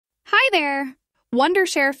there!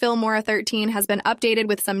 Wondershare Filmora 13 has been updated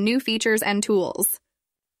with some new features and tools.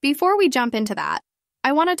 Before we jump into that,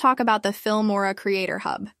 I want to talk about the Filmora Creator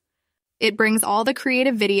Hub. It brings all the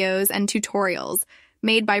creative videos and tutorials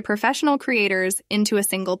made by professional creators into a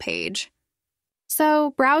single page.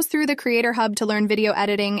 So, browse through the Creator Hub to learn video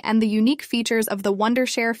editing and the unique features of the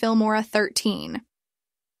Wondershare Filmora 13.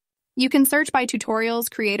 You can search by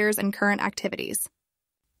tutorials, creators, and current activities.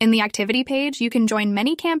 In the activity page, you can join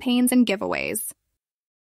many campaigns and giveaways.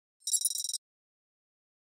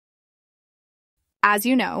 As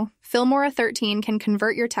you know, Filmora 13 can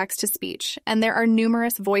convert your text to speech, and there are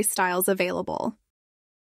numerous voice styles available.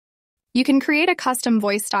 You can create a custom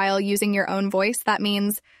voice style using your own voice. That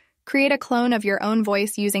means create a clone of your own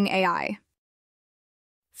voice using AI.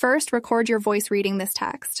 First, record your voice reading this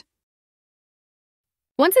text.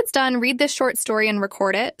 Once it's done, read this short story and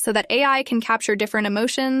record it so that AI can capture different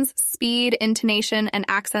emotions, speed, intonation, and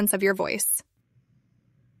accents of your voice.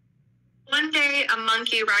 One day, a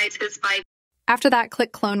monkey rides his bike. After that,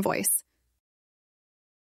 click Clone Voice.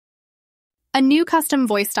 A new custom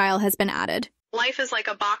voice style has been added. Life is like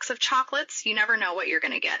a box of chocolates. You never know what you're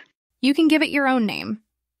going to get. You can give it your own name.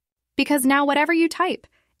 Because now whatever you type,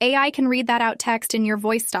 AI can read that out text in your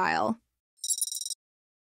voice style.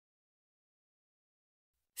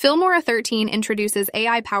 Filmora 13 introduces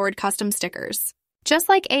AI-powered custom stickers. Just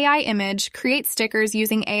like AI Image, create stickers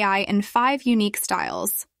using AI in 5 unique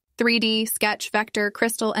styles: 3D, sketch, vector,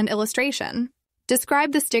 crystal, and illustration.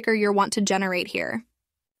 Describe the sticker you want to generate here.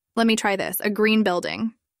 Let me try this, a green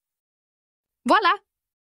building. Voila!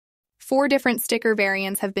 4 different sticker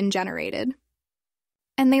variants have been generated.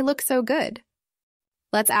 And they look so good.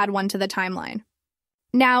 Let's add one to the timeline.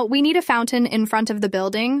 Now, we need a fountain in front of the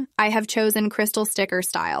building. I have chosen crystal sticker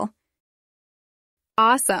style.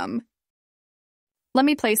 Awesome! Let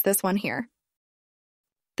me place this one here.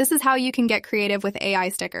 This is how you can get creative with AI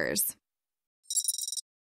stickers.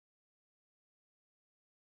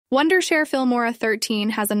 Wondershare Filmora 13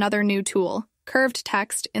 has another new tool, curved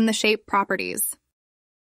text in the shape properties.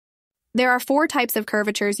 There are 4 types of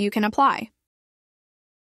curvatures you can apply.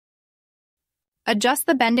 Adjust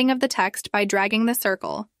the bending of the text by dragging the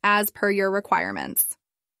circle, as per your requirements.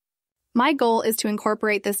 My goal is to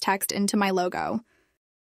incorporate this text into my logo.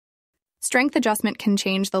 Strength adjustment can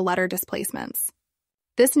change the letter displacements.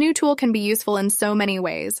 This new tool can be useful in so many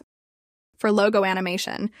ways, for logo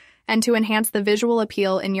animation, and to enhance the visual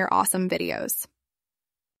appeal in your awesome videos.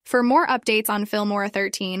 For more updates on Filmora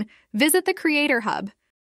 13, visit the Creator Hub.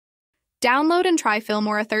 Download and try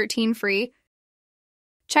Filmora 13 free.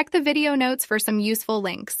 Check the video notes for some useful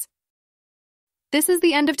links. This is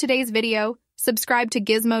the end of today's video. Subscribe to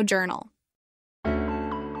Gizmo Journal.